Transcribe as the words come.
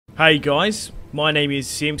Hey guys, my name is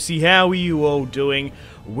Simpzy. How are you all doing?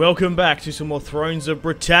 Welcome back to some more Thrones of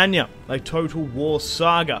Britannia, a Total War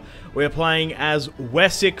Saga. We're playing as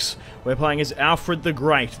Wessex, we're playing as Alfred the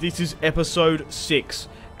Great. This is episode 6.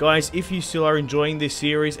 Guys, if you still are enjoying this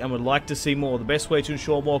series and would like to see more, the best way to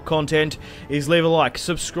ensure more content is leave a like,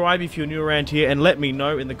 subscribe if you're new around here, and let me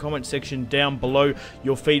know in the comment section down below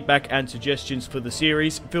your feedback and suggestions for the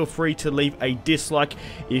series. Feel free to leave a dislike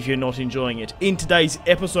if you're not enjoying it. In today's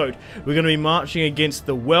episode, we're going to be marching against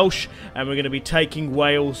the Welsh, and we're going to be taking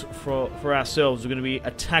Wales for ourselves. We're going to be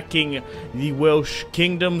attacking the Welsh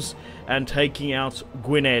kingdoms and taking out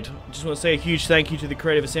Gwynedd. Just want to say a huge thank you to the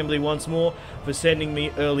Creative Assembly once more for sending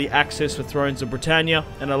me early access for Thrones of Britannia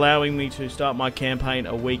and allowing me to start my campaign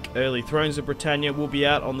a week early. Thrones of Britannia will be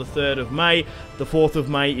out on the 3rd of May, the 4th of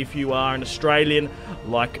May if you are an Australian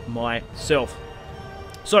like myself.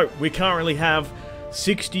 So, we currently have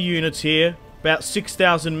 60 units here, about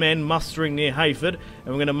 6,000 men mustering near Hayford, and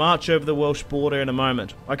we're going to march over the Welsh border in a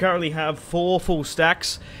moment. I currently have 4 full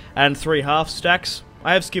stacks and 3 half stacks.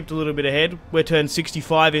 I have skipped a little bit ahead. We're turned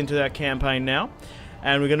 65 into that campaign now,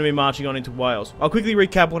 and we're going to be marching on into Wales. I'll quickly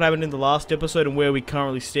recap what happened in the last episode and where we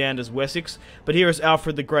currently stand as Wessex. But here is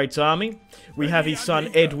Alfred the Great's army. We have his son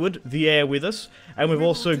Edward, the heir, with us, and we've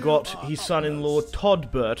also got his son-in-law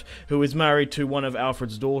Todbert, who is married to one of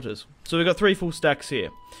Alfred's daughters. So we've got 3 full stacks here.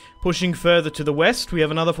 Pushing further to the west, we have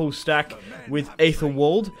another full stack with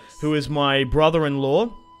Aethelwald, who is my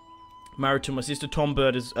brother-in-law, married to my sister.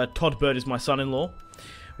 Todbert is my son-in-law.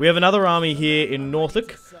 We have another army here in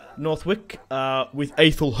Northwick, with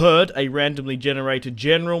Aethelherd, a randomly generated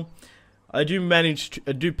general. I do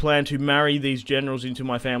plan to marry these generals into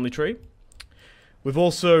my family tree. We've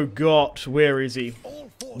also got, where is he?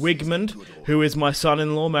 Wigmund, who is my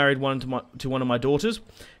son-in-law, married to one of my daughters.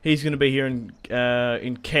 He's going to be here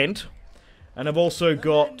in Kent. And I've also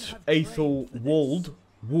got Aethelwald,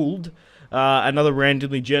 another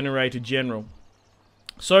randomly generated general.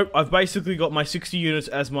 So, I've basically got my 60 units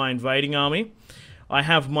as my invading army. I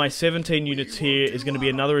have my 17 units here is going to be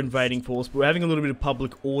another invading force, but we're having a little bit of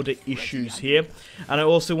public order issues here. And I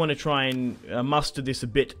also want to try and muster this a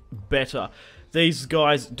bit better. These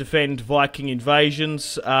guys defend Viking invasions.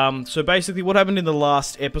 So basically what happened in the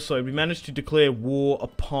last episode, we managed to declare war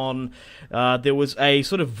upon, there was a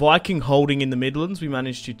sort of Viking holding in the Midlands. We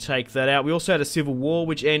managed to take that out. We also had a civil war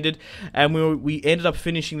which ended, and we ended up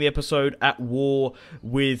finishing the episode at war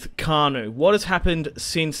with Kanu. What has happened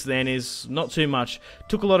since then is not too much.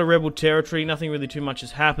 Took a lot of rebel territory, nothing really too much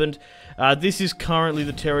has happened. This is currently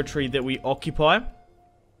the territory that we occupy.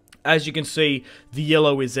 As you can see, the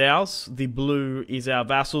yellow is ours, the blue is our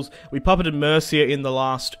vassals. We puppeted Mercia in the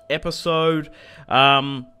last episode,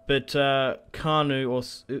 but Kanu, or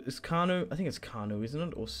is Kanu? I think it's Kanu, isn't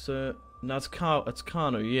it? Or Sir? No, it's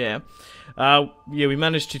Kanu. Yeah, yeah. We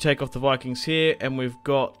managed to take off the Vikings here, and we've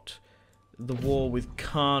got the war with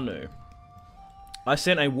Kanu. I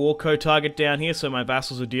sent a war co-target down here, so my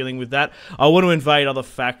vassals are dealing with that. I want to invade other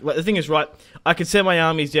Like, the thing is, right, I could send my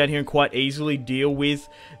armies down here and quite easily deal with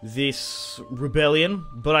this rebellion,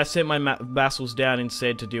 but I sent my vassals down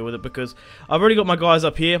instead to deal with it because I've already got my guys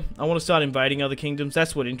up here. I want to start invading other kingdoms.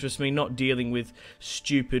 That's what interests me, not dealing with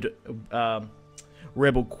stupid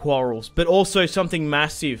rebel quarrels. But also something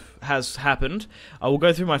massive has happened. I will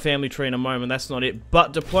go through my family tree in a moment, that's not it.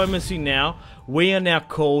 But diplomacy now, we are now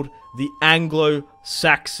called the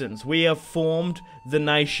Anglo-Saxons. We have formed the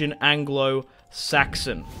nation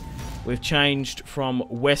Anglo-Saxon. We've changed from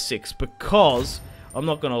Wessex because, I'm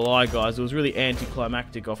not going to lie guys, it was really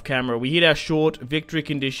anticlimactic off camera. We hit our short victory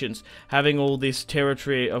conditions, having all this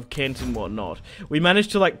territory of Kent and whatnot. We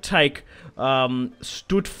managed to like take Stutfall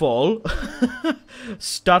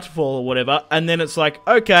or whatever, and then it's like,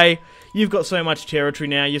 okay, you've got so much territory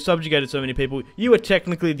now, you've subjugated so many people, you are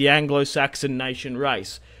technically the Anglo-Saxon nation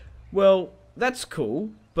race. Well, that's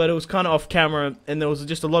cool, but it was kind of off camera, and there was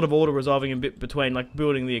just a lot of order resolving a bit between, like,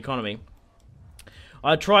 building the economy.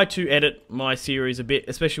 I try to edit my series a bit,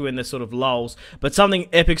 especially when there's sort of lulls, but something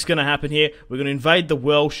epic's going to happen here. We're going to invade the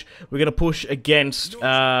Welsh. We're going to push against,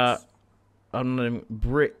 I don't know,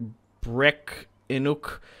 Brec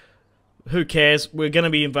Inuk. Who cares? We're going to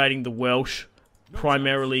be invading the Welsh,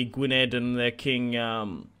 primarily Gwynedd and their king,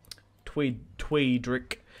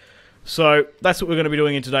 Tweedric. So, that's what we're going to be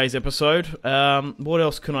doing in today's episode. What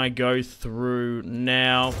else can I go through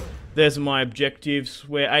now? There's my objectives.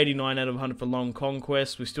 We're 89 out of 100 for long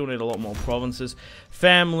conquest. We still need a lot more provinces.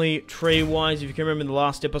 Family tree-wise, if you can remember in the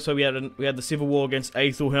last episode, we had the civil war against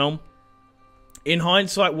Aethelhelm. In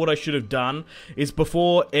hindsight, what I should have done is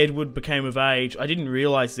before Edward became of age, I didn't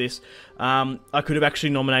realise this, I could have actually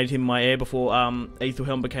nominated him my heir before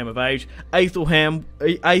Aethelhelm became of age. Aethelhelm,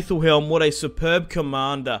 what a superb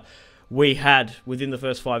commander we had within the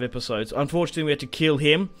first 5 episodes. Unfortunately, we had to kill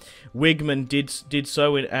him. Wigman did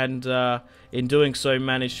so, and in doing so,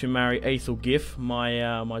 managed to marry Aethelgif,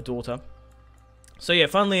 my daughter. So yeah,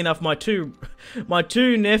 funnily enough, my two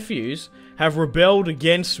nephews have rebelled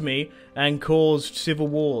against me and caused civil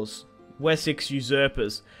wars. Wessex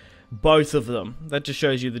usurpers. Both of them. That just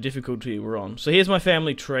shows you the difficulty we're on. So here's my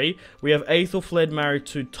family tree. We have Aethelflaed married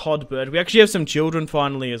to Todbert. We actually have some children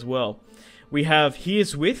finally as well. We have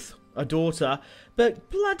Hearswith, a daughter, but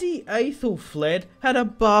bloody Aethelflaed had a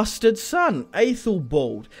bastard son,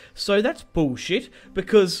 Aethelbald. So that's bullshit,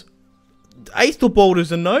 because Aethelbald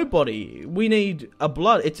is a nobody. We need a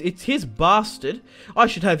blood. It's his bastard. I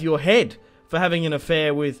should have your head for having an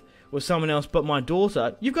affair with someone else but my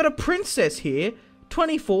daughter. You've got a princess here,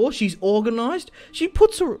 24. She's organised. She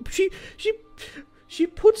puts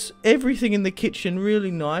everything in the kitchen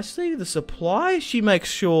really nicely. The supplies. She makes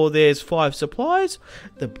sure there's 5 supplies: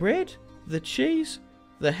 the bread, the cheese,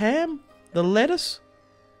 the ham, the lettuce,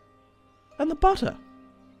 and the butter.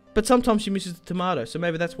 But sometimes she misses the tomato, so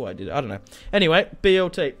maybe that's why I did it. I don't know. Anyway,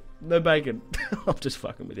 BLT. No bacon. I'm just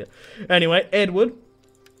fucking with you. Anyway, Edward,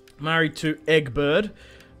 married to Egbert.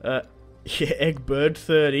 Yeah, Egbert,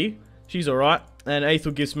 30. She's alright. And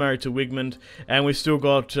Aethelgif's married to Wigmund. And we've still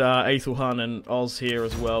got Aethelhun and Oz here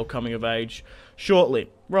as well, coming of age shortly.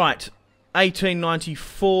 Right.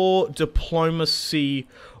 1894,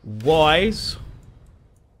 diplomacy-wise.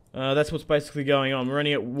 That's what's basically going on. We're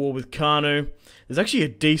only at war with Kanu. There's actually a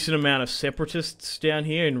decent amount of separatists down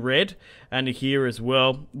here in red, and here as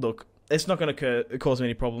well. Look, it's not going to cause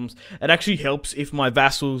any problems. It actually helps if my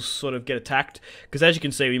vassals sort of get attacked, because as you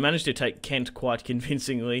can see, we managed to take Kent quite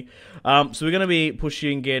convincingly. So we're going to be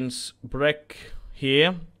pushing against Breck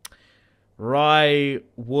here, Rye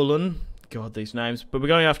Woolen, God, these names, but we're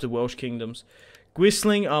going after Welsh kingdoms.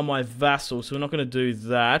 Gwysling are my vassals, so we're not going to do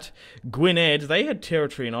that. Gwynedd, they had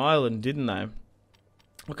territory in Ireland, didn't they?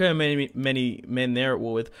 Look how many men they're at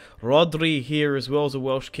war with. Rodri here as well as a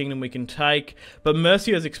Welsh kingdom we can take. But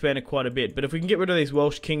Mercia has expanded quite a bit. But if we can get rid of these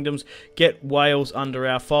Welsh kingdoms, get Wales under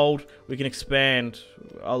our fold, we can expand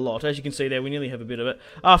a lot. As you can see there, we nearly have a bit of it.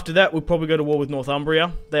 After that, we'll probably go to war with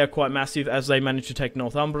Northumbria. They are quite massive as they managed to take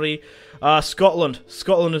Northumbria. Scotland.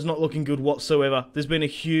 Scotland is not looking good whatsoever. There's been a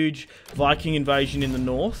huge Viking invasion in the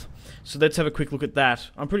north. So let's have a quick look at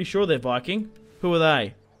that. I'm pretty sure they're Viking. Who are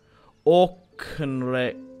they?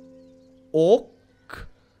 Orkrina.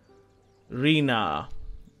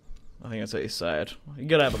 I think that's how you say it. You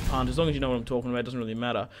gotta have a punt. As long as you know what I'm talking about, it doesn't really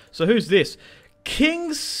matter. So who's this?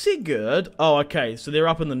 King Sigurd. Oh, okay. So they're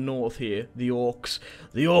up in the north here. The orcs.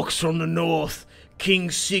 The orcs from the north.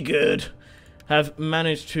 King Sigurd have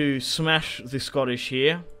managed to smash the Scottish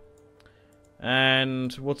here.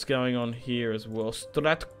 And what's going on here as well?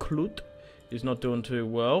 Strathclyde is not doing too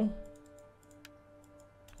well.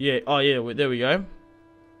 Yeah, oh yeah, there we go.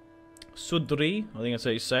 Sudri, I think that's how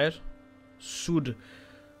you say it. Sud.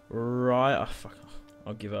 Right, oh fuck,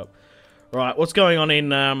 I'll give up. Right, what's going on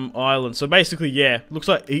in Ireland? So basically, yeah, looks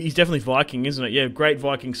like he's definitely Viking, isn't it? Yeah, great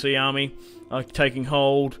Viking sea army taking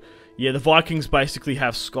hold. Yeah, the Vikings basically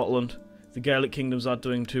have Scotland. The Gaelic kingdoms aren't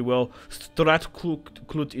doing too well.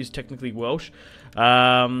 Strathclyde is technically Welsh.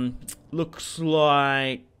 Looks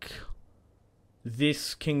like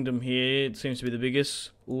this kingdom here, it seems to be the biggest.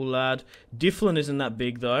 Ulad. Difflin isn't that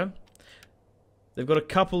big though. They've got a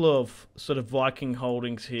couple of sort of Viking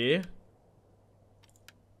holdings here.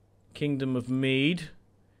 Kingdom of Mead.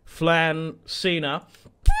 Flan Cena.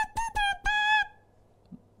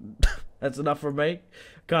 That's enough for me.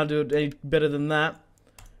 Can't do it any better than that,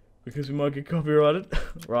 because we might get copyrighted.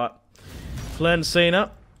 Right. Flan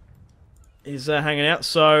Cena is hanging out.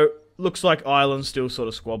 So, looks like Ireland's still sort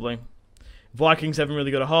of squabbling. Vikings haven't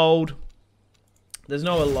really got a hold. There's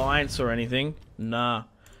no alliance or anything. Nah.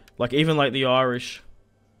 Like, even like the Irish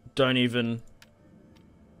don't even...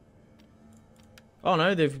 Oh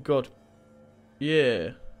no, they've got...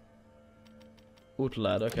 Yeah.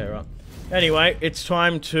 Utlad, okay, right. Anyway, it's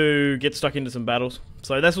time to get stuck into some battles.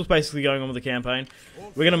 So that's what's basically going on with the campaign.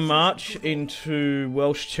 We're going to march into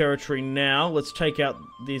Welsh territory now. Let's take out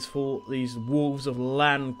these wolves of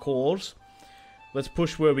Lancours. Let's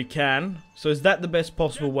push where we can. So is that the best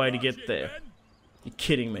possible way to get there? You're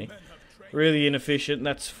kidding me. Really inefficient,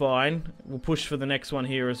 that's fine. We'll push for the next one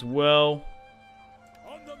here as well.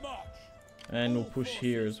 And we'll push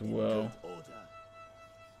here as well.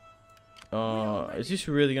 Is this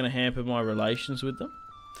really going to hamper my relations with them?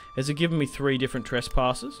 Has it given me 3 different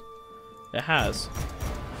trespassers? It has.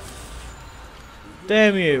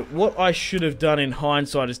 Damn you. What I should have done in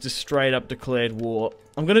hindsight is just straight up declared war.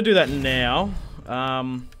 I'm going to do that now.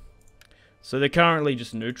 So they're currently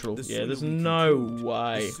just neutral. Yeah, there's no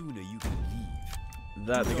way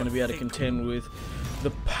that they're going to be able to contend with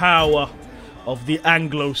the power of the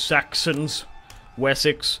Anglo-Saxons,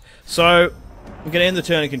 Wessex. So, I'm going to end the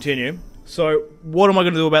turn and continue. So, what am I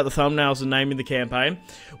going to do about the thumbnails and naming the campaign?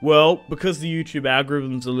 Well, because the YouTube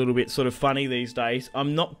algorithm's a little bit sort of funny these days,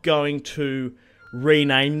 I'm not going to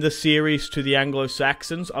rename the series to the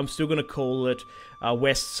Anglo-Saxons. I'm still going to call it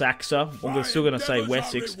West Saxa. I'm still going to say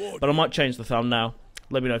Wessex, but I might change the thumbnail.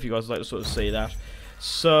 Let me know if you guys would like to sort of see that.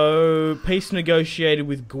 So, peace negotiated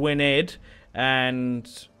with Gwynedd and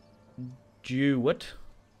Duet.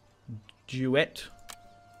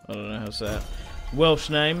 I don't know how to say it. Welsh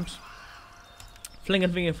names. Fling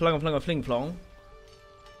and fling, flung and flung and fling flong.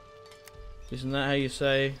 Isn't that how you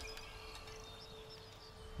say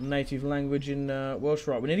native language in Welsh?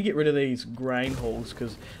 Right, we need to get rid of these grain halls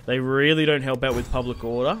because they really don't help out with public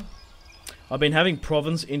order. I've been having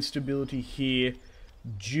province instability here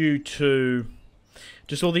due to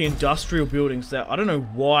just all the industrial buildings that I don't know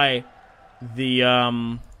why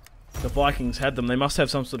the Vikings had them. They must have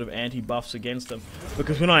some sort of anti-buffs against them,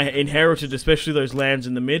 because when I inherited especially those lands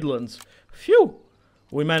in the Midlands, phew,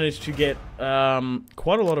 we managed to get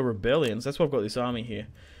quite a lot of rebellions. That's why I've got this army here.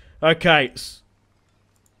 Okay,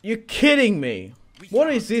 you're kidding me.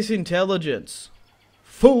 What is this intelligence?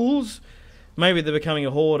 Fools. Maybe they're becoming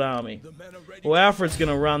a horde army. Well, Alfred's going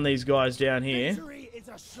to run these guys down here.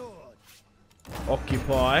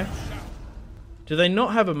 Occupy. Do they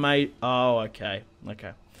not have a mate? Oh, okay.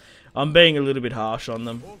 Okay. I'm being a little bit harsh on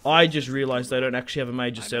them. I just realised they don't actually have a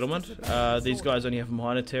major settlement. These guys only have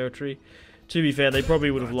minor territory. To be fair, they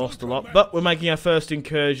probably would have lost a lot. But we're making our first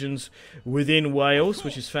incursions within Wales,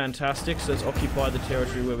 which is fantastic. So let's occupy the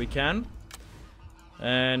territory where we can.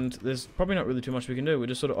 And there's probably not really too much we can do. We're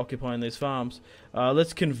just sort of occupying these farms.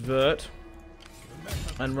 Let's convert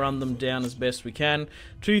and run them down as best we can.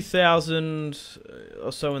 2,000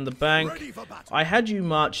 or so in the bank. I had you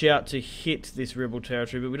march out to hit this rebel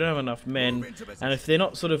territory, but we don't have enough men. And if they're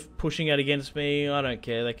not sort of pushing out against me, I don't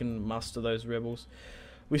care. They can muster those rebels.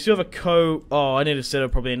 We still have a oh, I need to set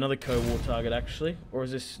up probably another co-war target, actually. Or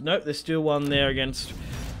is this... Nope, there's still one there against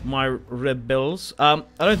my rebels. I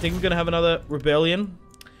don't think we're going to have another rebellion,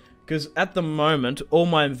 because at the moment, all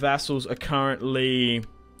my vassals are currently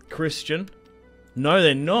Christian. No,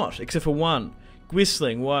 they're not, except for one.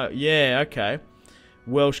 Gwysling, why? Yeah, okay.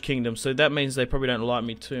 Welsh Kingdom, so that means they probably don't like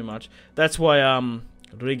me too much. That's why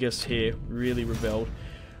Rigas here really rebelled,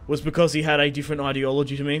 was because he had a different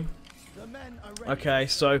ideology to me. Okay,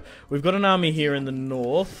 so we've got an army here in the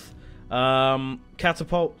north.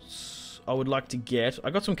 Catapults I would like to get. I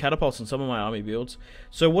got some catapults in some of my army builds.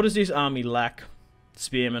 So what does this army lack?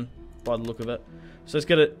 Spearmen, by the look of it. So let's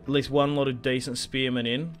get at least one lot of decent spearmen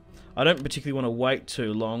in. I don't particularly want to wait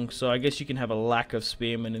too long, so I guess you can have a lack of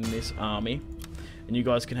spearmen in this army. And you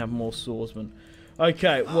guys can have more swordsmen.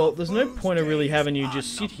 Okay, well, there's no point of really having you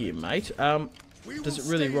just sit here, mate. Does it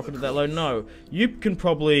really rocket it that low? No. You can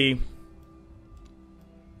probably...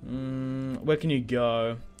 where can you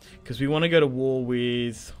go? Because we want to go to war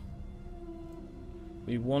with...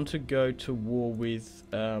 We want to go to war with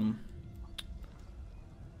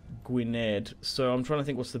Gwynedd. So I'm trying to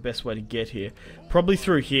think what's the best way to get here. Probably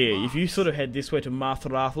through here. If you sort of head this way to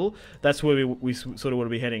Marthrathel, that's where we sort of want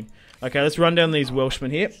to be heading. Okay, let's run down these Welshmen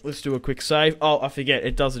here. Let's do a quick save. Oh, I forget.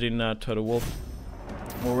 It does it in Total War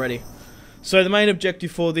already. So the main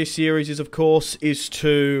objective for this series is, of course, is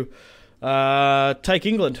to... take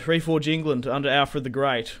England, reforge England under Alfred the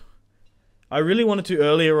Great. I really wanted to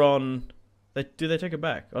earlier on... Did they take it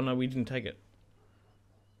back? Oh no, we didn't take it.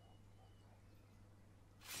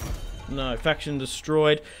 No, faction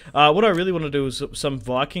destroyed. What I really want to do is some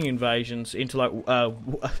Viking invasions into like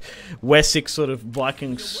Wessex sort of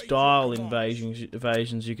Viking style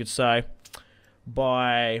invasions, you could say,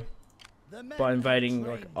 by invading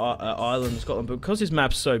like Ireland and Scotland. But because this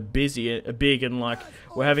map's so big, and like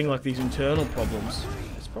we're having like these internal problems,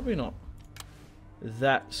 it's probably not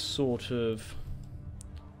that sort of...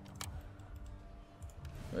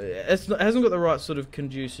 it hasn't got the right sort of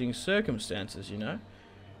conducing circumstances, you know.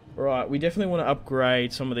 Right, we definitely want to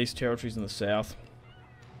upgrade some of these territories in the south.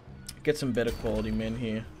 Get some better quality men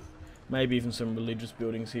here. Maybe even some religious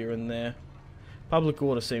buildings here and there. Public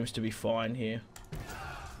order seems to be fine here,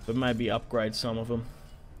 but maybe upgrade some of them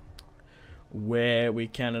where we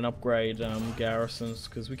can, and upgrade garrisons,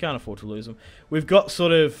 because we can't afford to lose them. We've got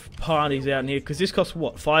sort of parties out in here, because this costs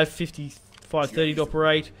what, 550 530 to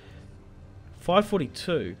operate.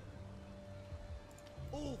 542.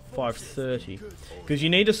 530. Because you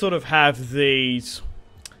need to sort of have these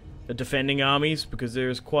defending armies, because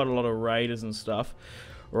there's quite a lot of raiders and stuff.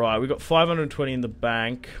 Right, we've got 520 in the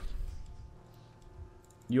bank.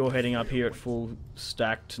 You're heading up here at full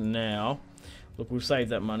stacked now. Look, we'll save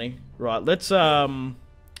that money. Right, let's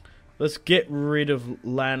get rid of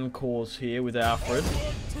land cores here with Alfred.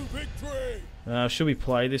 Should we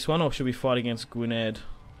play this one, or should we fight against Gwynedd?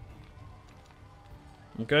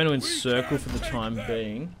 I'm going to encircle for the time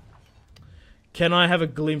being. Can I have a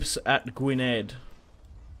glimpse at Gwynedd?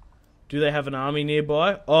 Do they have an army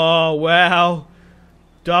nearby? Oh, wow.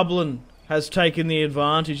 Dublin has taken the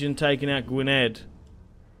advantage and taken out Gwynedd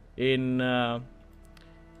in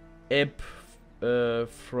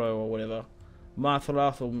Fro or whatever.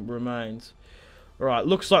 Martharathel remains. Alright,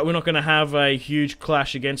 looks like we're not going to have a huge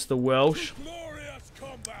clash against the Welsh.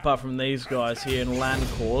 Apart from these guys here in land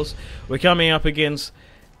cores. We're coming up against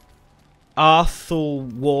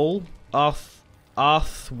Arthwal,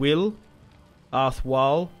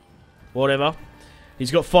 whatever.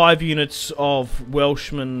 He's got 5 units of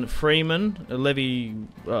Welshman Freeman, a levy,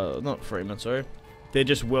 not Freeman, sorry. They're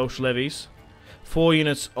just Welsh levies. 4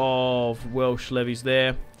 units of Welsh levies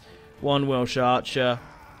there. 1 Welsh archer,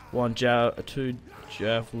 2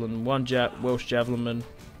 javelin, 1 Welsh javelinman,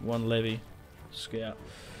 1 levy scout.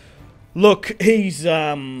 Look, he's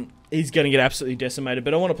going to get absolutely decimated,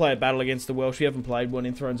 but I want to play a battle against the Welsh. We haven't played one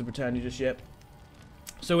in Thrones of Britannia just yet.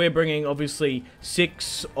 So we're bringing, obviously,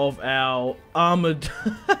 6 of our armoured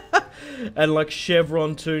and, like,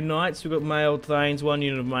 chevron 2 knights. We've got mailed thanes, 1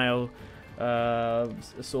 unit of mail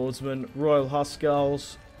swordsmen, royal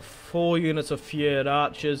huskarls, 4 units of fjord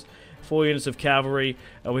archers, 4 units of cavalry,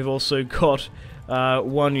 and we've also got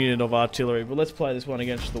 1 unit of artillery. But let's play this one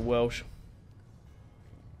against the Welsh.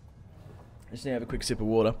 Just need to have a quick sip of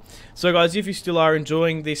water. So, guys, if you still are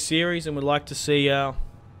enjoying this series and would like to see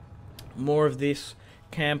more of this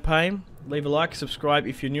campaign, leave a like, subscribe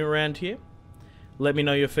if you're new around here. Let me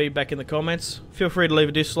know your feedback in the comments. Feel free to leave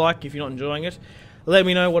a dislike if you're not enjoying it. Let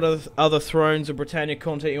me know what other Thrones of Britannia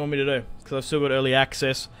content you want me to do, because I've still got early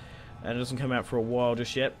access and it doesn't come out for a while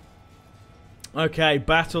just yet. Okay,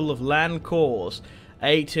 Battle of Landcores,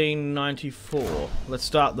 1894. Let's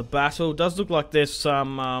start the battle. Does look like there's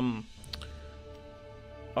some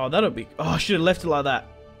oh, that'll be... Oh, I should have left it like that.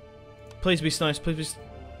 Please be snow. Please be...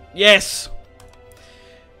 Yes!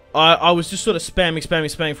 I was just sort of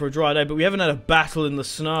spamming for a dry day, but we haven't had a battle in the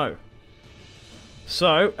snow.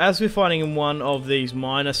 So, as we're fighting in one of these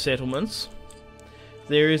minor settlements,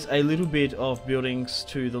 there is a little bit of buildings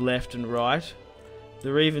to the left and right.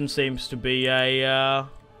 There even seems to be a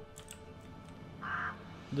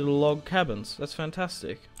little log cabins. That's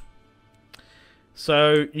fantastic.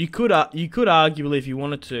 So you could arguably, if you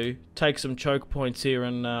wanted to, take some choke points here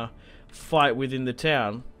and fight within the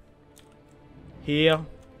town. Here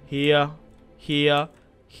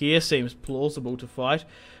seems plausible to fight,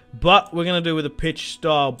 but we're gonna do with a pitch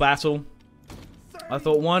style battle. I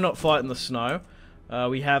thought, why not fight in the snow?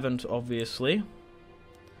 We haven't, obviously,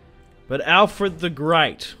 but Alfred the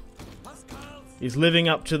Great is living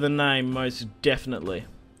up to the name most definitely.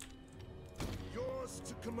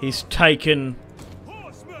 He's taken,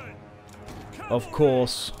 of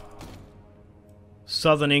course,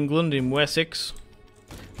 southern England in Wessex.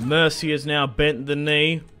 Mercia has now bent the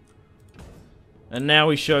knee, and now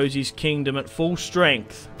he shows his kingdom at full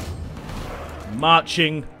strength,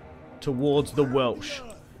 marching towards the Welsh.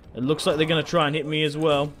 It looks like they're going to try and hit me as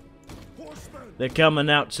well. They're coming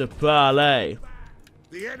out to parley.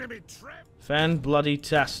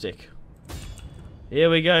 Fan-bloody-tastic. Here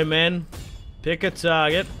we go, men. Pick a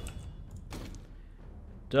target.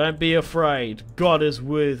 Don't be afraid. God is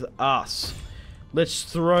with us. Let's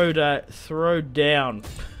throw down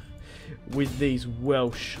with these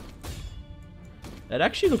Welsh. It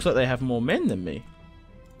actually looks like they have more men than me.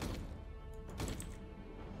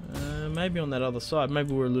 Maybe on that other side.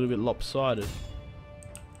 Maybe we're a little bit lopsided.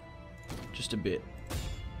 Just a bit.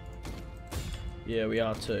 Yeah, we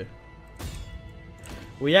are too.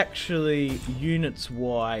 We actually,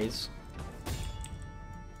 units-wise,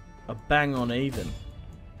 are bang on even.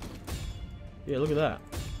 Yeah, look at that.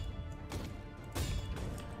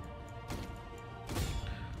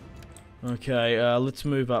 Okay, let's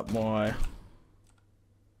move up my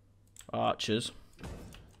archers.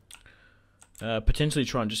 Potentially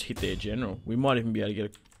try and just hit their general. We might even be able to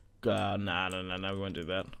get a... no, we won't do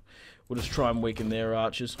that. We'll just try and weaken their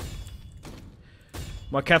archers.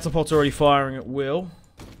 My catapult's already firing at will.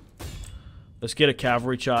 Let's get a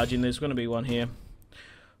cavalry charge in. There's going to be one here.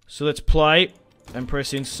 So let's play and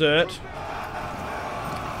press insert.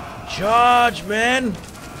 Charge, man!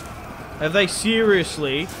 Have they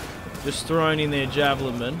seriously just thrown in their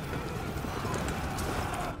javelin men?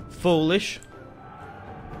 Foolish.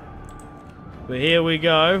 But here we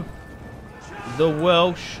go. The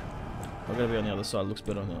Welsh. I've got to be on the other side. Looks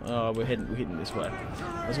better on the... Oh, we're hitting this way.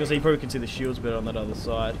 I was going to say, you probably can see the shields better on that other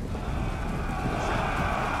side.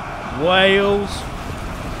 Wales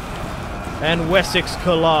and Wessex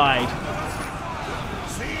collide.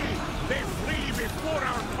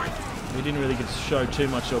 We didn't really get to show too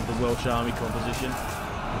much of the Welsh army composition,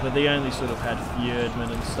 but they only sort of had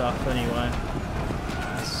Fjordmen and stuff anyway,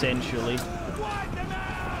 essentially.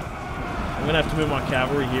 I'm going to have to move my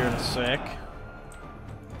cavalry here in a sec,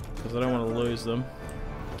 because I don't want to lose them.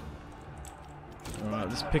 Alright,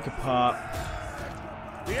 let's pick apart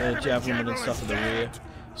the javelin and stuff at the rear.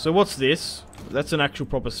 So what's this? That's an actual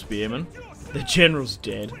proper spearman. The general's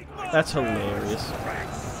dead. That's hilarious.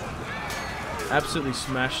 Absolutely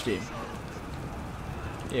smashed him.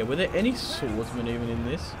 Yeah, were there any swordsmen even in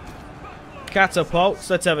this? Catapults.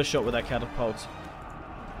 Let's have a shot with that catapult.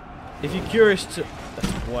 If you're curious to...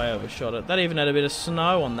 That's way overshot it. That even had a bit of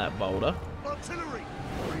snow on that boulder.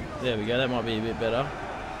 There we go. That might be a bit better.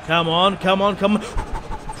 Come on, come on, come on.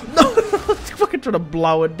 No! It's fucking trying to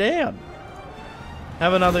blow it down.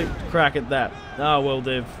 Have another crack at that. Oh, well,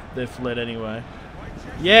 they've fled anyway.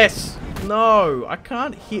 Yes! No! I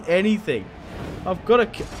can't hit anything. I've got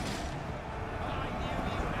to...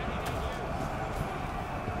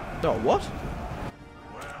 Oh, what?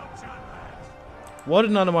 Why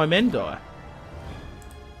did none of my men die?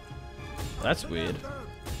 That's weird.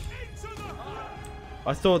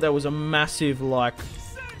 I thought that was a massive, like,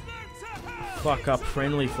 fuck up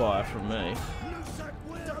friendly fire from me.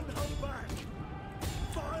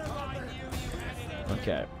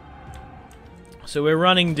 Okay. So we're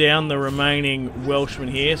running down the remaining Welshmen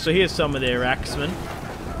here. So here's some of their axemen.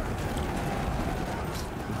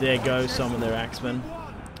 There goes some of their axemen.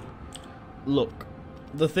 Look,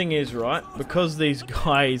 the thing is, right, because these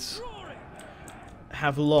guys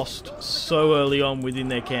have lost so early on within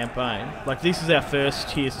their campaign, like this is our first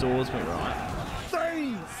tier swordsman, right?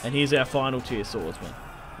 And here's our final tier swordsman.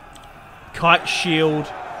 Kite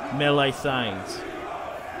shield melee thanes.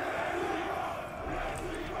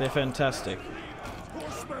 They're fantastic.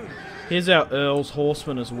 Here's our Earl's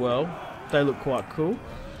horsemen as well. They look quite cool.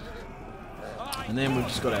 And then we've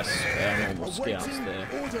just got our normal scouts there.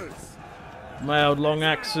 Mailed long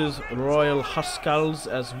axes, royal huskarls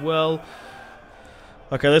as well.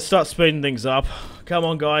 Okay, let's start speeding things up. Come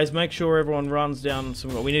on, guys, make sure everyone runs down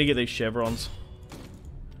some... We need to get these chevrons.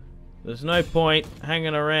 There's no point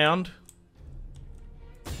hanging around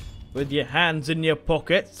with your hands in your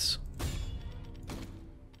pockets.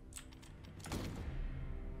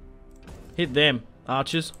 Hit them,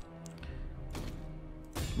 archers.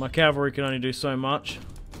 My cavalry can only do so much.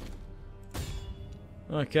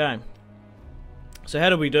 Okay. So how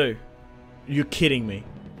do we do? You're kidding me.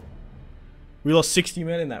 We lost 60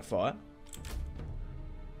 men in that fight.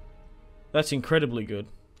 That's incredibly good.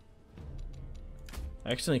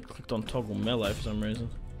 I accidentally clicked on toggle melee for some reason.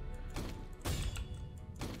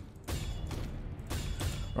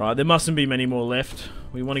 Alright, there mustn't be many more left.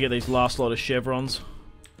 We want to get these last lot of chevrons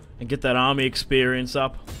and get that army experience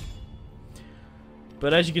up.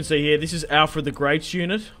 But as you can see here, this is Alfred the Great's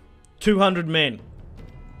unit. 200 men.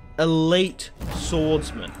 Elite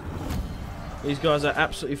swordsmen. These guys are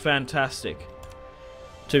absolutely fantastic.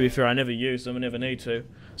 To be fair, I never use them, I never need to.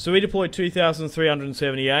 So we deployed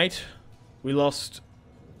 2,378. We lost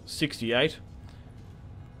 68.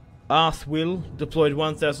 Arthwill deployed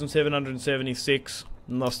 1,776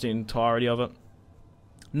 and lost the entirety of it.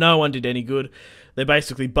 No one did any good. They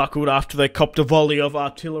basically buckled after they copped a volley of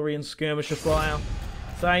artillery and skirmisher fire.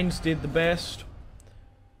 Thanes did the best.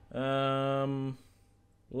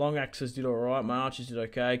 Long axes did alright. My archers did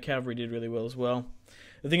okay. Cavalry did really well as well.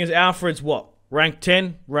 The thing is, Alfred's what? Rank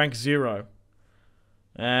 10, rank 0.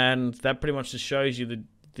 And that pretty much just shows you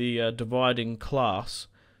the dividing class.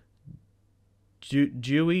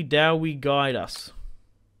 Dewey, Dowie, guide us.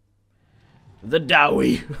 The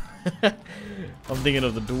Dowie. I'm thinking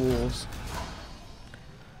of the dwarves.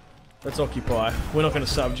 Let's occupy. We're not going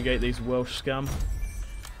to subjugate these Welsh scum.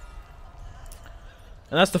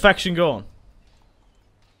 And that's the faction gone.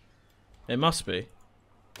 It must be.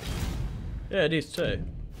 Yeah, it is too.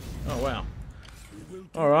 Oh, wow.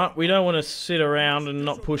 Alright, we don't want to sit around and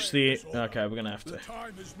not push the... Okay, we're going to have to.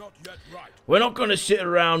 We're not going to sit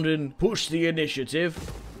around and push the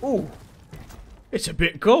initiative. Ooh. It's a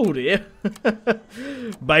bit cold here.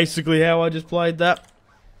 Basically how I just played that.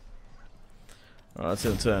 Alright, let's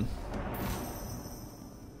have a turn.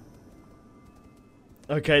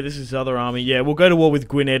 Okay, this is his other army. Yeah, we'll go to war with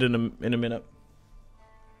Gwynedd in a minute.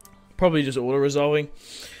 Probably just auto-resolving.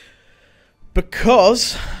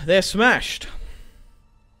 Because they're smashed.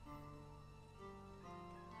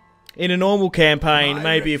 In a normal campaign,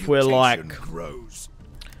 maybe if we're like,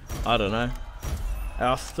 I don't know,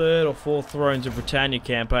 our 3rd or 4th Thrones of Britannia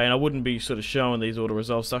campaign, I wouldn't be sort of showing these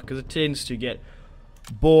auto-resolve stuff because it tends to get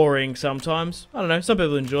boring sometimes. I don't know, some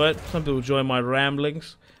people enjoy it, some people enjoy my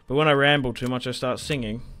ramblings, but when I ramble too much I start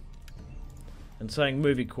singing and saying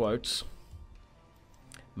movie quotes.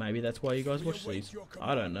 Maybe that's why you guys watch these.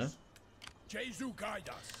 I don't know.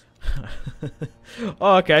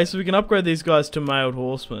 Oh, okay, so we can upgrade these guys to mailed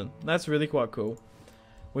horsemen. That's really quite cool.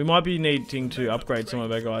 We might be needing to upgrade some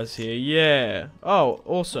of our guys here. Yeah. Oh,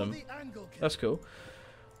 awesome. That's cool.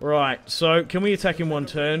 Right, so can we attack in one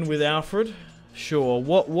turn with Alfred? Sure.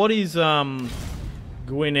 What is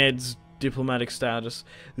Gwynedd's diplomatic status?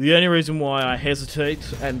 The only reason why I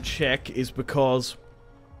hesitate and check is because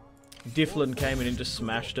Dyflin came in and just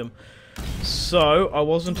smashed him. So, I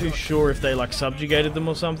wasn't too sure if they, like, subjugated them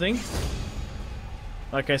or something.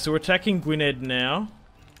 Okay, so we're attacking Gwynedd now.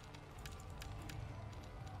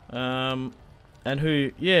 And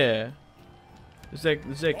who... Yeah. Is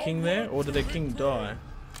there king there? Or did their king die?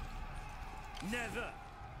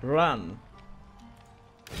 Run.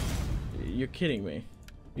 You're kidding me.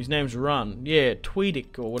 His name's Run. Yeah,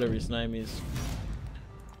 Tweedick, or whatever his name is.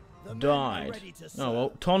 Died. Oh, well,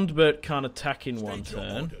 Tondbert can't attack in one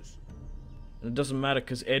turn. And it doesn't matter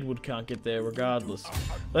because Edward can't get there regardless.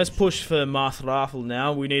 Let's push for Marthrafel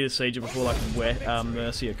now. We need a sieger before like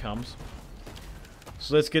Mercia comes.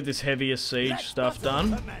 So let's get this heavier siege stuff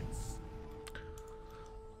done.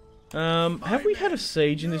 Have we had a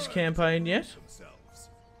siege in this campaign yet?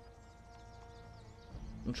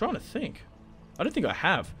 I'm trying to think. I don't think I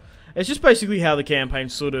have. It's just basically how the campaign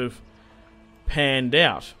sort of panned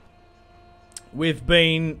out. We've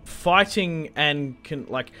been fighting and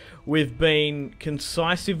we've been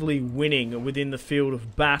concisively winning within the field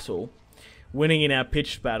of battle, winning in our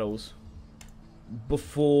pitched battles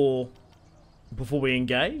before we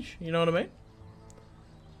engage. You know what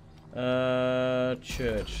I mean?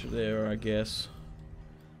 Church there, I guess.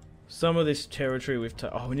 Some of this territory we've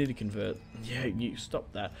oh, we need to convert. Yeah, you stop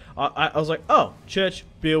that. I was like, oh, church,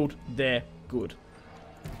 build there, good.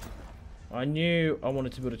 I knew I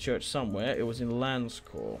wanted to build a church somewhere. It was in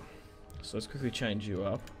Landscore. So let's quickly change you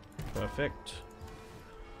up. Perfect.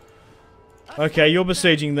 Okay, you're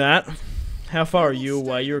besieging that. How far are you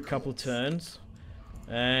away? You're a couple of turns.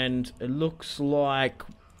 And it looks like...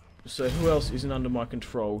 So who else isn't under my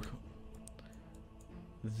control?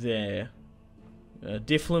 There.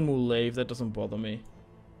 Dyflin will leave. That doesn't bother me.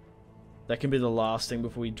 That can be the last thing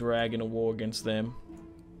before we drag in a war against them.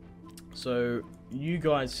 So... You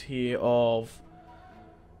guys hear of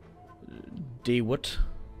Dewit,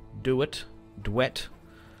 Duet.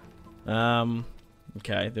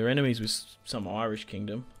 Okay, they're enemies with some Irish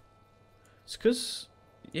kingdom. It's because,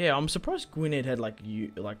 yeah, I'm surprised Gwynedd had like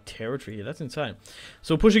territory here. That's insane.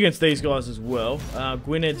 So we'll push against these guys as well.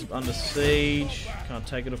 Gwynedd's under siege. Can't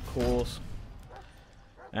take it, of course.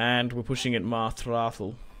 And we're pushing at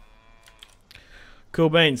Marthrafel. Cool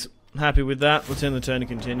beans. Happy with that. Let's end the turn and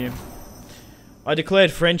continue. I declared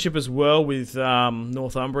friendship as well with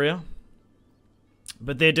Northumbria,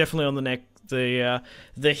 but they're definitely on the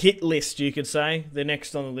hit list, you could say. They're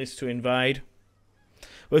next on the list to invade.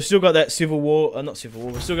 We've still got that civil war, not civil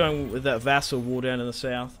war. We're still going with that vassal war down in the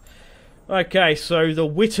south. Okay, so the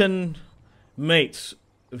Witten meets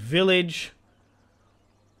village.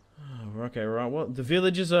 Oh, okay, right. What the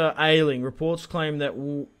villagers are ailing. Reports claim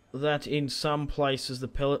that in some places the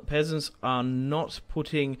peasants are not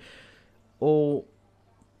putting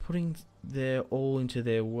their all into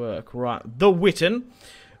their work. Right, the Witten,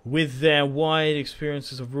 with their wide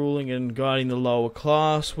experiences of ruling and guiding the lower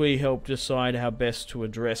class, we help decide how best to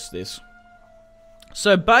address this.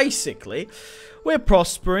 So basically, we're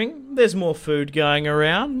prospering, there's more food going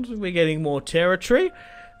around, we're getting more territory.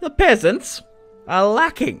 The peasants are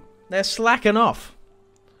lacking, they're slacking off.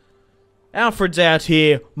 Alfred's out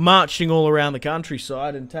here marching all around the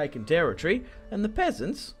countryside and taking territory, and the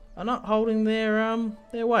peasants are not holding their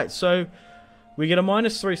weight. So we get a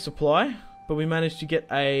 -3 supply, but we managed to get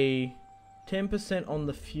a 10% on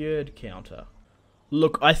the Fjord counter.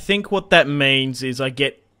 Look, I think what that means is I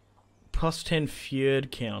get +10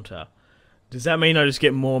 Fjord counter. Does that mean I just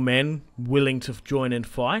get more men willing to join and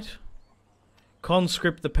fight?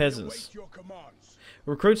 Conscript the peasants.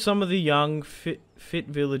 Recruit some of the young, fit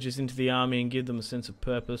villagers into the army and give them a sense of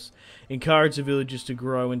purpose. Encourage the villagers to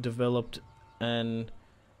grow and develop and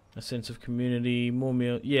a sense of community, more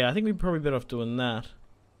meal. Yeah, I think we're probably better off doing that.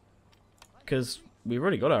 because we've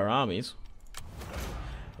already got our armies.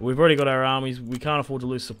 We can't afford to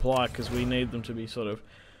lose supply because we need them to be sort of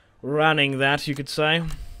running that, you could say.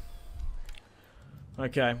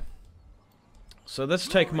 Okay. So let's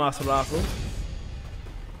take Martharathl.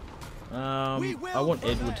 I want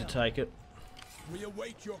Edward to take it. We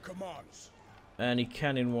await your commands. And he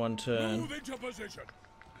can in one turn. Move into position.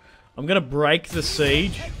 I'm going to break the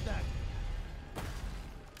siege.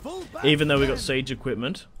 Even though we got siege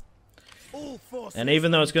equipment. And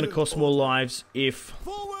even though it's going to cost more lives if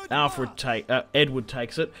Edward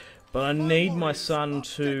takes it. But I need my son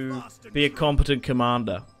to be a competent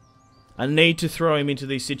commander. I need to throw him into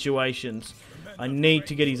these situations. I need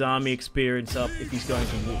to get his army experience up if he's going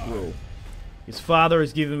to rule. His father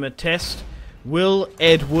has given him a test. Will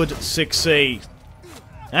Edward succeed?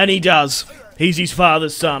 And he does. He's his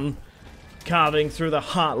father's son. Carving through the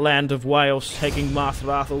heartland of Wales, taking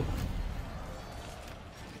Martharathl.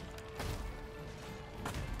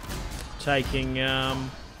 Taking,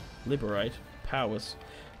 Liberate. Powers.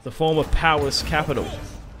 The former Powers capital.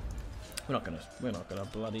 We're not gonna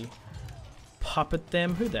bloody puppet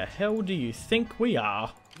them. Who the hell do you think we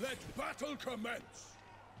are? Let battle commence.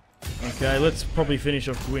 Okay, let's probably finish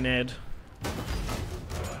off Gwynedd.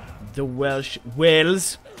 The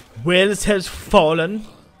Wales has fallen.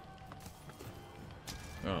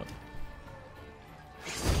 Oh.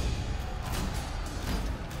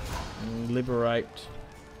 Liberate.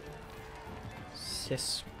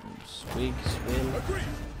 Swig.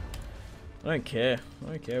 I don't care. I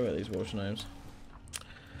don't care about these Welsh names.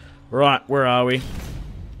 Right, where are we?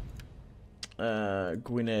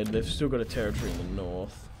 Gwynedd. They've still got a territory in the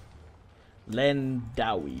north.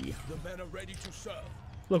 Lendowie. The men are ready to serve.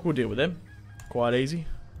 Look, we'll deal with them. Quite easy.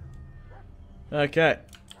 Okay.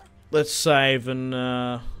 Let's save and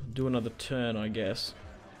do another turn, I guess.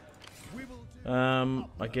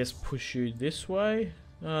 I guess push you this way.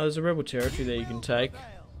 There's a rebel territory there you can take.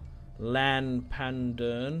 Lan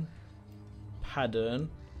Padern.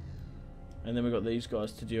 And then we've got these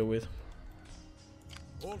guys to deal with.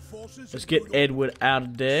 Let's get Edward out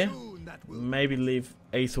of there. Maybe leave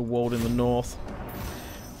Ethelwald in the north.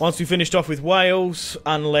 Once we finished off with Wales,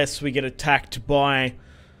 unless we get attacked by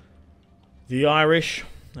the Irish,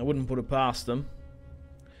 I wouldn't put it past them.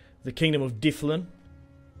 The Kingdom of Dyflin,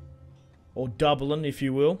 or Dublin, if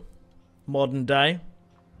you will, modern day.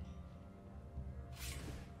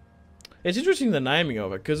 It's interesting the naming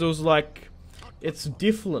of it, because it was like, it's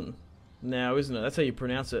Dyflin now, isn't it? That's how you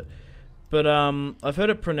pronounce it. But I've heard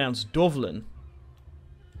it pronounced Dovlin.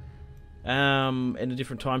 In a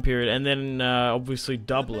different time period, and then obviously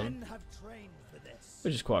Dublin,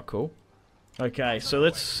 which is quite cool. Okay, so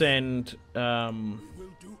let's send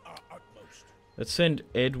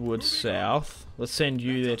Edward south. Let's send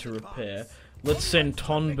you there to repair. Let's send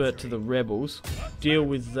Tonbert to the rebels. Deal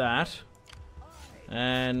with that.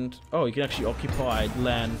 And oh, you can actually occupy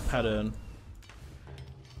Lan Padern.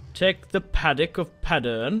 Take the paddock of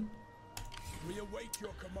Padern.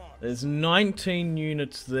 There's 19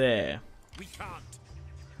 units there. We can't.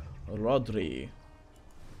 Rodri.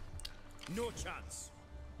 No chance.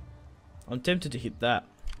 I'm tempted to hit that.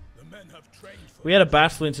 The men have trained for We had a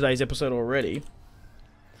battle in today's episode already,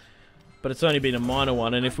 but it's only been a minor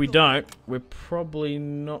one, and if we don't, we're probably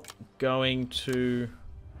not going to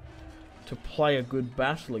play a good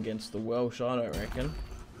battle against the Welsh, I don't reckon.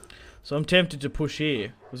 So I'm tempted to push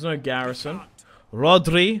here. There's no garrison.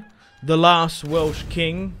 Rodri, the last Welsh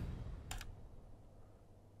king,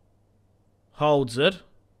 holds it.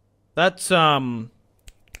 That's I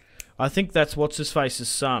think that's what's his face's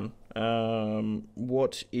son.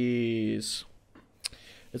 What is?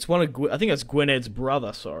 It's one of I think that's Gwynedd's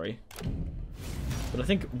brother. Sorry, but I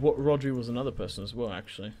think Rodri was another person as well,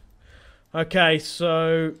 actually. Okay,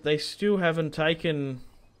 so they still haven't taken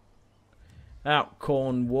out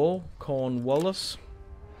Cornwallis.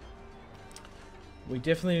 We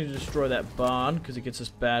definitely need to destroy that barn because it gets us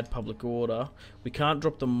bad public order. We can't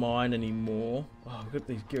drop the mine anymore. Oh, we've got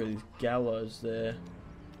these gallows there.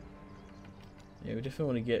 Yeah, we definitely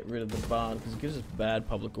want to get rid of the barn because it gives us bad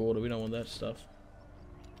public order. We don't want that stuff.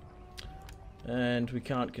 And we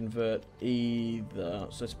can't convert either,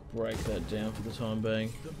 so let's break that down for the time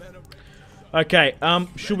being. Okay,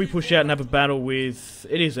 should we push out and have a battle with...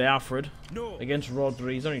 It is Alfred against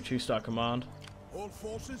Rodri. He's only 2-star command.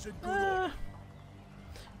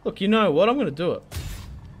 Look, you know what? I'm going to do it.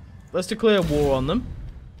 Let's declare war on them.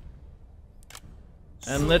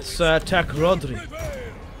 And let's attack Rodri.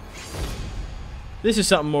 This is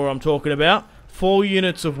something more I'm talking about. 4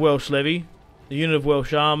 units of Welsh levy. A unit of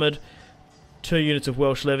Welsh armoured. 2 units of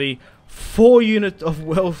Welsh levy. 4 units of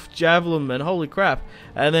Welsh javelin men, holy crap.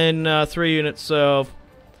 And then 3 units of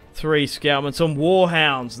 3 scoutmen, some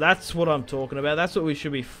warhounds. That's what I'm talking about. That's what we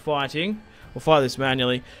should be fighting. We'll fight this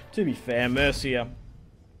manually. To be fair, Mercia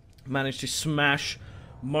managed to smash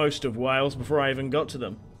most of Wales before I even got to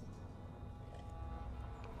them.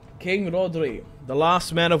 King Rodri, the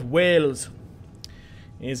last man of Wales,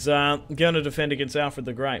 is going to defend against Alfred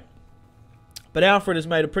the Great. But Alfred has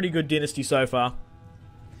made a pretty good dynasty so far,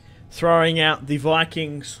 throwing out the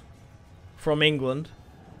Vikings from England.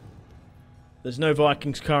 There's no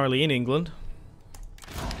Vikings currently in England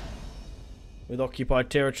with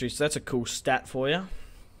occupied territory, so that's a cool stat for you.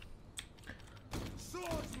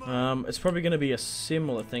 It's probably going to be a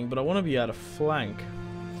similar thing, but I want to be able to flank.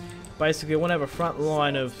 Basically, I want to have a front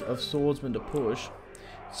line of swordsmen to push.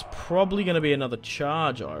 It's probably going to be another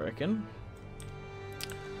charge, I reckon.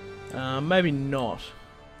 Maybe not.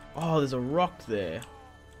 Oh, there's a rock there,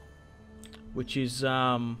 which is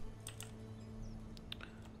hurting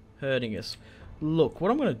us. Look, what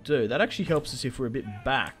I'm going to do, that actually helps us if we're a bit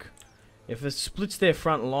back. If it splits their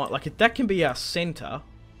front line, like that can be our center.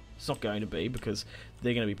 It's not going to be because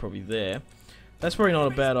they're going to be probably there. That's probably not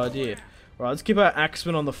a bad idea. Right, let's keep our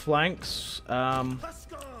axemen on the flanks. And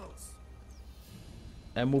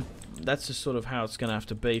that's just sort of how it's going to have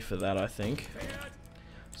to be for that, I think.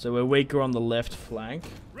 So we're weaker on the left flank.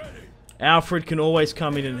 Alfred can always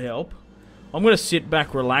come in and help. I'm going to sit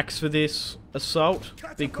back, relax for this assault.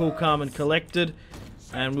 Be cool, calm, and collected.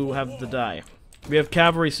 And we will have the day. We have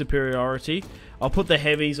cavalry superiority. I'll put the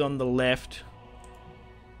heavies on the left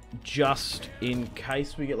just in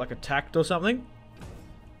case we get like attacked or something.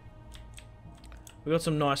 We've got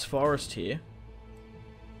some nice forest here.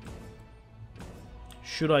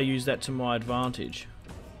 Should I use that to my advantage?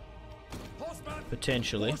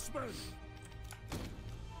 Potentially.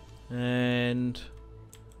 And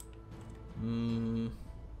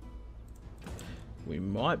we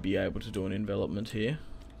might be able to do an envelopment here.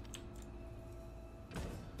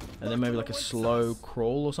 And then maybe like a slow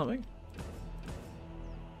crawl or something.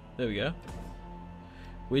 There we go.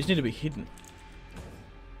 We just need to be hidden.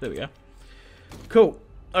 There we go. Cool.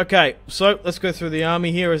 Okay, so let's go through the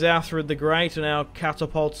army. Here is Alfred the Great and our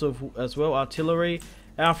catapults as well, artillery.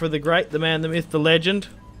 Alfred the Great, the man, the myth, the legend,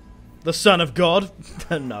 the son of God.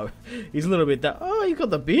 No, he's a little bit that. Oh, you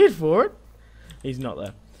got the beard for it. He's not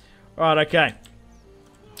there. Alright, okay.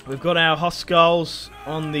 We've got our Hoskulls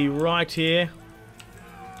on the right here.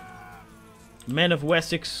 Men of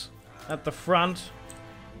Wessex at the front.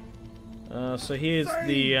 So here's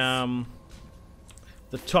the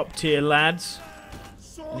top tier lads.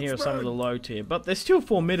 And here are some of the low tier. But they're still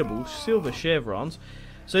formidable. Silver chevrons.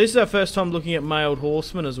 So this is our first time looking at mailed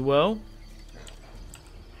horsemen as well.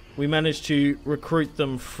 We managed to recruit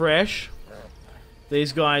them fresh.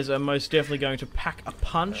 These guys are most definitely going to pack a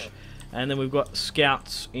punch. And then we've got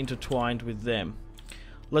scouts intertwined with them.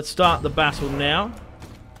 Let's start the battle now.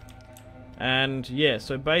 And yeah,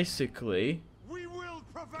 so basically... We will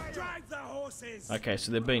drive the horses. Okay,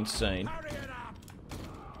 so they've been seen.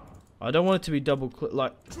 I don't want it to be double click,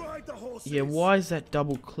 like... Yeah, why is that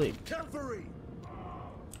double clicked?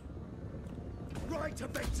 Right to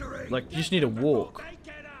victory. Like, you just need to walk.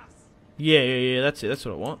 Yeah, that's it, that's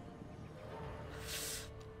what I want.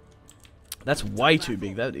 That's way too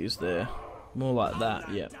big, that is there. More like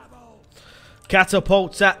that, yeah.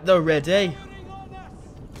 Catapults at the ready.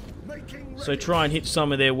 So try and hit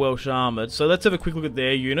some of their Welsh armoured. So let's have a quick look at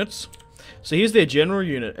their units. So here's their general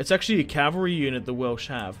unit. It's actually a cavalry unit the Welsh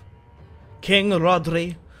have. King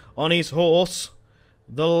Rodri on his horse,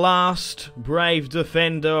 the last brave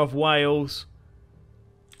defender of Wales,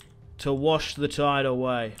 to wash the tide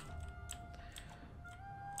away.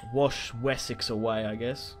 Wash Wessex away, I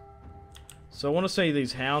guess. So I want to see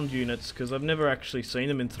these hound units because I've never actually seen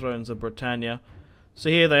them in Thrones of Britannia. So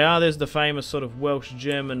here they are. There's the famous sort of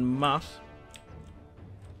Welsh-German mutt.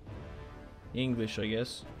 English, I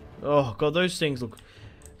guess. Oh, God, those things look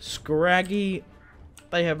scraggy.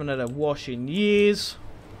 They haven't had a wash in years.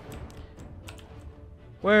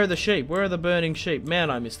 Where are the sheep? Where are the burning sheep?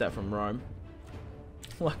 Man, I missed that from Rome.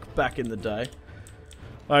 Like back in the day.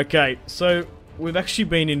 Okay, so we've actually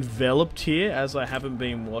been enveloped here as I haven't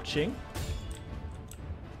been watching.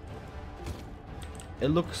 It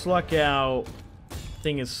looks like our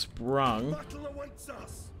thing is sprung.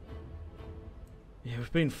 Yeah,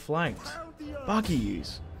 we've been flanked.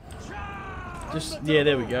 Buggies. Just, yeah,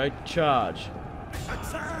 there we go. Charge.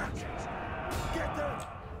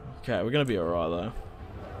 Okay, we're going to be alright though.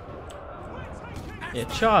 Yeah,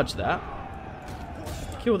 charge that.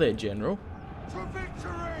 Kill their general.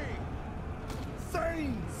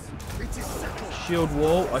 Shield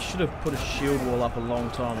wall. I should have put a shield wall up a long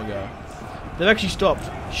time ago. They've actually stopped.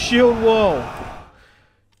 Shield wall.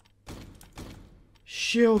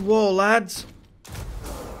 Shield wall, lads.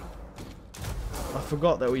 I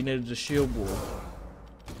forgot that we needed a shield wall.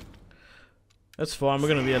 That's fine. We're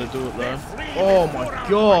going to be able to do it though. Oh my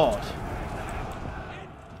god.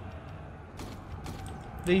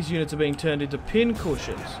 These units are being turned into pin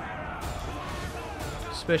cushions.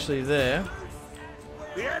 Especially there.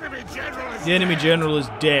 The enemy general is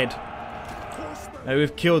dead. Now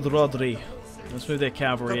we've killed Rodri. Let's move their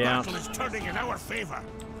cavalry out.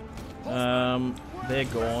 They're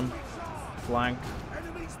gone. Flank.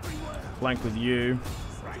 Flank with you.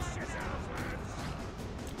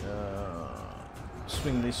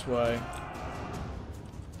 Swing this way.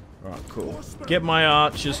 Right, cool. Get my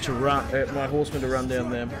archers to run, my horsemen to run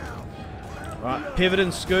down them. Right, pivot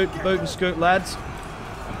and scoot, boot and scoot, lads.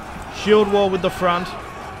 Shield wall with the front.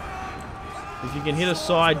 If you can hit a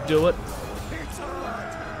side, do it.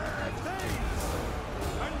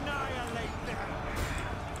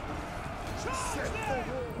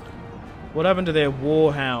 What happened to their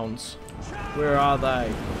warhounds? Where are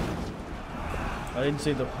they? I didn't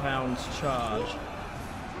see the hounds charge.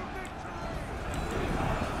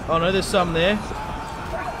 Oh no, there's some there.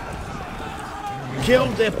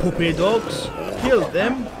 Killed their puppy dogs. Killed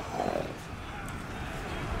them.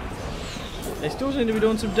 They still seem to be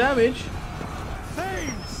doing some damage.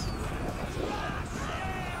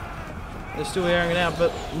 They're still airing it out,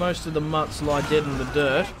 but most of the mutts lie dead in the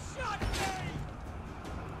dirt.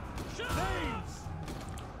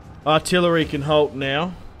 Artillery can halt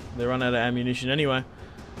now. They run out of ammunition anyway.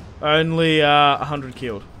 Only 100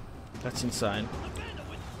 killed. That's insane.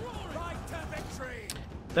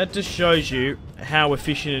 That just shows you how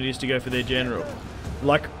efficient it is to go for their general.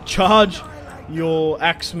 Like, charge your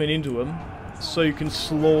axemen into them so you can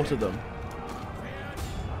slaughter them.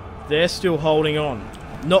 They're still holding on.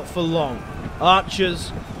 Not for long.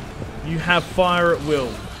 Archers, you have fire at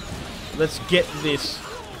will. Let's get this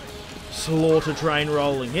slaughter train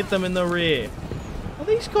rolling. Hit them in the rear. Are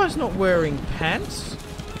these guys not wearing pants?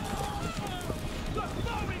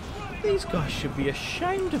 These guys should be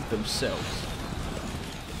ashamed of themselves.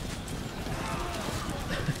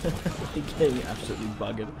 They're getting absolutely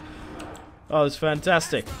buggered. Oh, it's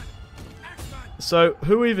fantastic. So,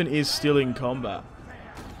 who even is still in combat?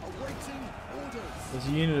 There's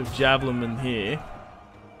a unit of javelinmen here.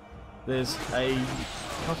 There's a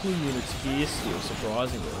couple of units here still,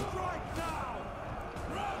 surprisingly.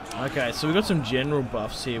 Okay, so we've got some general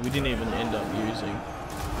buffs here we didn't even end up using.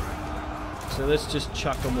 So let's just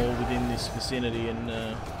chuck them all within this vicinity and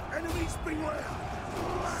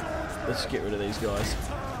let's get rid of these guys.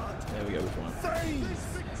 There we go, we're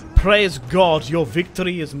fine. Praise God, your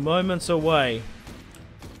victory is moments away.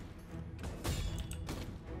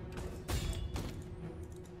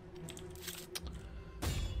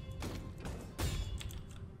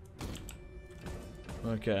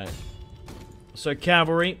 Okay. So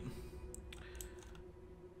cavalry,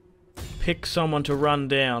 pick someone to run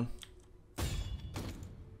down.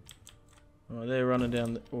 Oh, they're running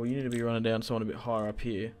down. Or you need to be running down someone a bit higher up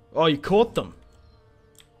here. Oh, you caught them.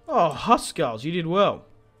 Oh, Huskars, you did well.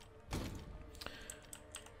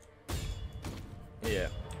 Yeah.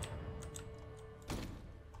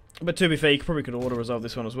 But to be fair, you probably could auto-resolve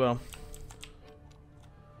this one as well.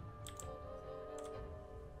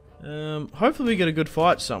 Hopefully we get a good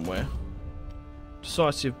fight somewhere.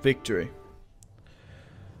 Decisive victory.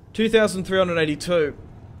 2,382.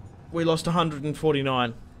 We lost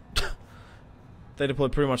 149. They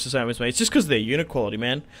deployed pretty much the same as me. It's just because of their unit quality,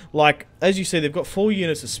 man. Like, as you see, they've got 4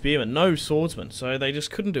 units of spearmen, no swordsmen, so they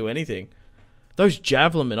just couldn't do anything. Those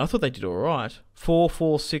javelinmen, I thought they did alright. 4,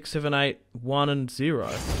 4, 6, 7, 8, 1 and 0.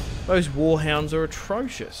 Those warhounds are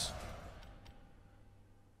atrocious.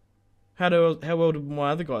 How well did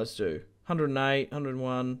my other guys do? 108,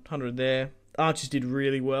 101, 100 there. Archers did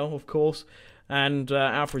really well, of course. And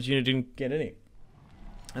Alfred's unit didn't get any.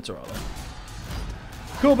 That's alright though.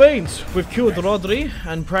 Cool beans. We've killed Rodri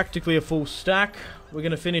and practically a full stack. We're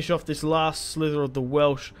going to finish off this last slither of the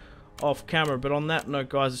Welsh off camera. But on that note,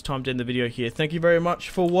 guys, it's time to end the video here. Thank you very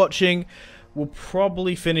much for watching. We'll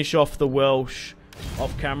probably finish off the Welsh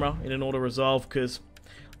off camera in an auto-resolve because,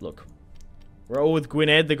 look, we're all with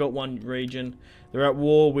Gwynedd. They got 1 region. They're at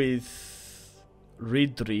war with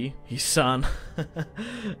Ridri, his son.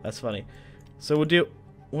 That's funny. So we'll deal...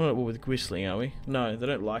 We're not at war with Gwysling, are we? No, they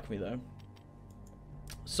don't like me, though.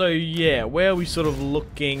 So, yeah, where are we sort of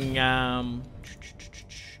looking...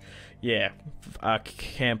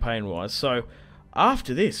 campaign-wise. So,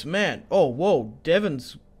 after this, man... Oh, whoa,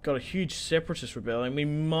 Devon's got a huge separatist rebellion. We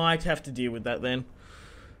might have to deal with that then.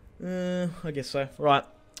 I guess so. Right.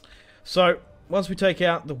 So, once we take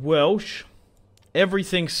out the Welsh,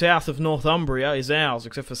 everything south of Northumbria is ours,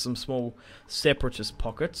 except for some small separatist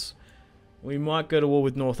pockets. We might go to war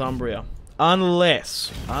with Northumbria.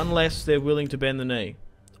 Unless they're willing to bend the knee.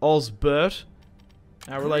 Osbert,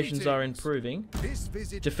 our relations are improving.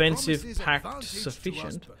 Defensive pact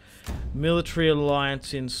sufficient. Military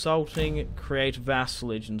alliance insulting. Create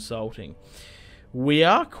vassalage insulting. We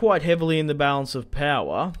are quite heavily in the balance of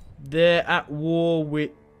power. They're at war with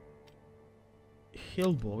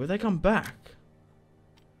Hilborg. Have they come back?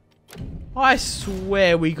 I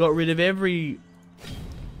swear we got rid of every...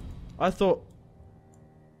 I thought...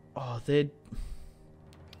 Oh, they're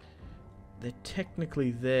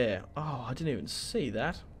technically there. Oh, I didn't even see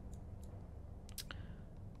that.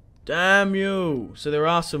 Damn you! So there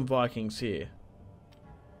are some Vikings here.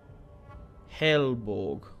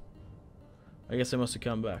 Helborg. I guess they must have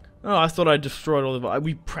come back. Oh, I thought I destroyed all the Vikings.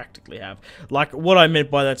 We practically have. Like, what I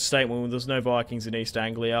meant by that statement, when there's no Vikings in East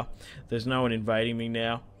Anglia, there's no one invading me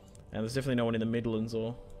now, and there's definitely no one in the Midlands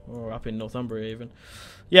or up in Northumbria even.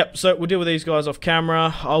 Yep, so we'll deal with these guys off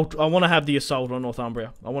camera. I want to have the assault on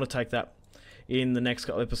Northumbria. I want to take that in the next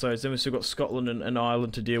couple of episodes. Then we've still got Scotland and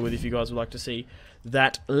Ireland to deal with if you guys would like to see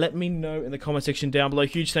that. Let me know in the comment section down below.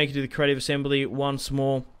 Huge thank you to the Creative Assembly once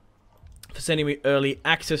more for sending me early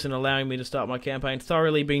access and allowing me to start my campaign.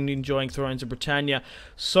 Thoroughly been enjoying Thrones of Britannia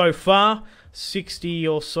so far. 60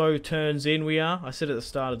 or so turns in we are. I said at the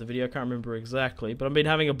start of the video, I can't remember exactly, but I've been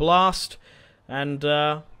having a blast. And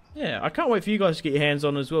yeah, I can't wait for you guys to get your hands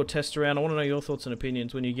on as well. Test around. I want to know your thoughts and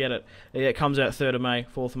opinions when you get it. It comes out 3rd of May,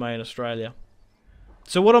 4th of May in Australia.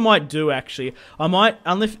 So what I might do, actually, I might,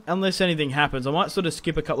 unless anything happens, I might sort of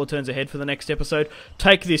skip a couple of turns ahead for the next episode,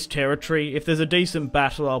 take this territory. If there's a decent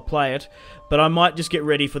battle, I'll play it, but I might just get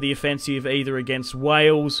ready for the offensive either against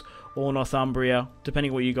Wales or Northumbria,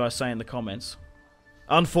 depending on what you guys say in the comments.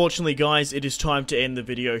 Unfortunately, guys, it is time to end the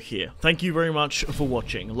video here. Thank you very much for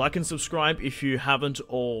watching. Like and subscribe if you haven't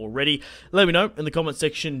already. Let me know in the comment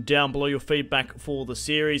section down below your feedback for the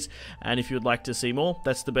series. And if you'd like to see more,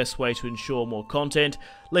 that's the best way to ensure more content.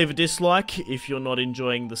 Leave a dislike if you're not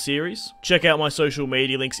enjoying the series. Check out my social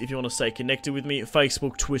media links if you want to stay connected with me.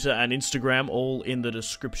 Facebook, Twitter, and Instagram, all in the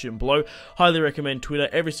description below. Highly recommend Twitter.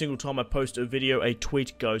 Every single time I post a video, a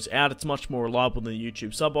tweet goes out. It's much more reliable than the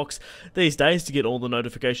YouTube sub box. These days, to get all the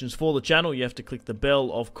notifications for the channel, you have to click the bell,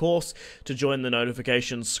 of course, to join the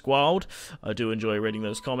notifications squad. I do enjoy reading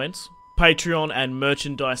those comments. Patreon and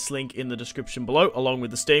merchandise link in the description below, along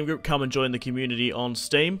with the Steam group. Come and join the community on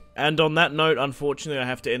Steam. And on that note, unfortunately, I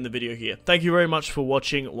have to end the video here. Thank you very much for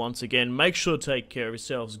watching once again. Make sure to take care of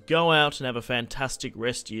yourselves. Go out and have a fantastic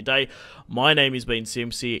rest of your day. My name has been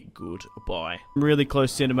Simpzy. Goodbye. Really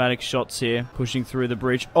close cinematic shots here, pushing through the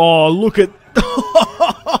bridge. Oh, look at...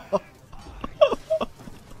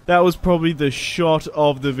 That was probably the shot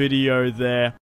of the video there.